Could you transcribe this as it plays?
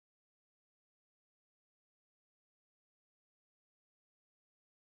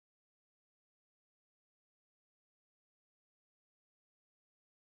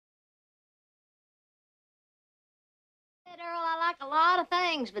like a lot of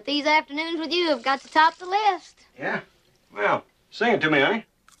things, but these afternoons with you have got to top the list. Yeah? Well, sing it to me, honey.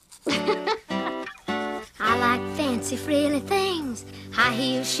 I like fancy, frilly things, high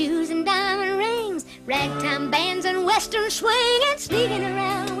heel shoes and diamond rings, ragtime bands and western swing, and sneaking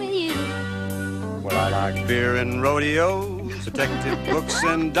around with you. Well, I like beer and rodeos, detective books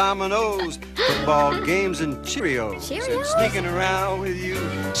and dominoes, football games and Cheerios. And sneaking around with you.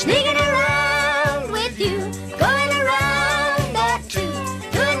 Sneaking around with you, going around that too,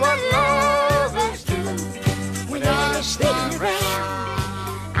 doing what lovers do when they're sneaking around.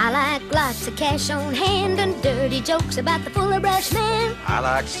 I like lots of cash on hand and dirty jokes about the fuller brush man. I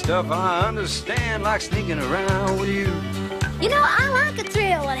like stuff I understand, like sneaking around with you. You know, I like a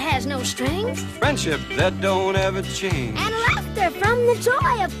thrill that has no strings, Friendship that don't ever change, and laughter from the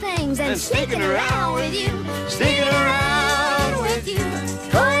joy of things, and sneaking around with you, sneaking around with you,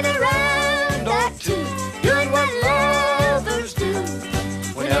 going around that too, doing what lovers do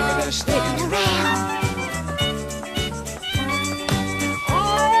whenever they're sneaking around.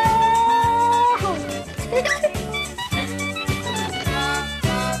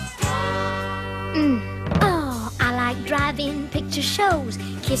 Oh, I like drive-in picture shows,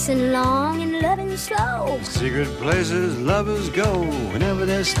 kissing long and loving slow. secret places lovers go whenever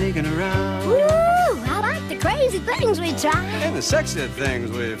they're sneaking around. Ooh, I like the crazy things we try, And the sexy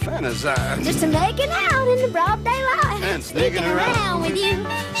things we fantasize. just to making out in the broad daylight, And sneaking around with you,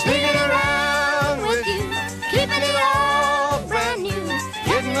 sneaking around with you, keeping it all brand new,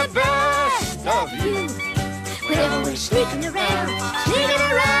 getting the best of you. Whenever we're sneaking around,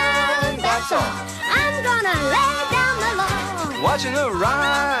 that's all. I'm gonna lay down the law, Watching the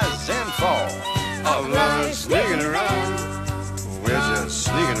rise and fall of lovers sneaking around. We're just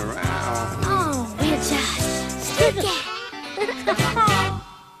sneaking around. Oh, we're just sneaking.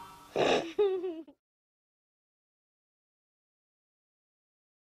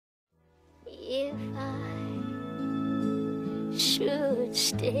 If I should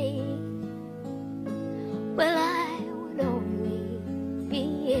stay, well, I would only be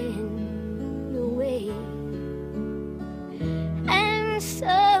in the way, and so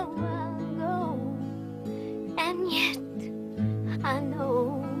I'll go, and yet I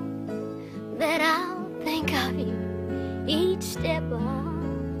know that I'll think of you each step of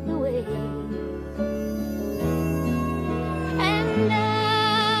the way. And I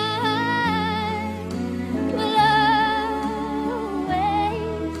will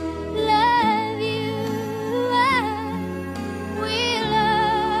always love you. I will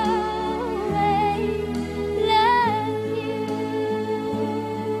always love you.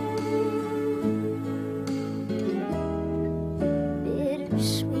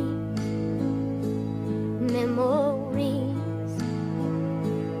 Bittersweet memories,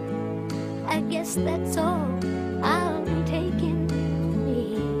 I guess that's all I'll be taking with me.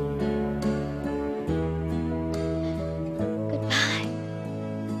 Goodbye.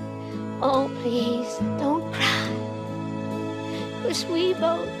 Oh, please don't cry, 'cause we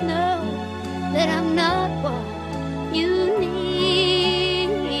both know that I'm not what you need.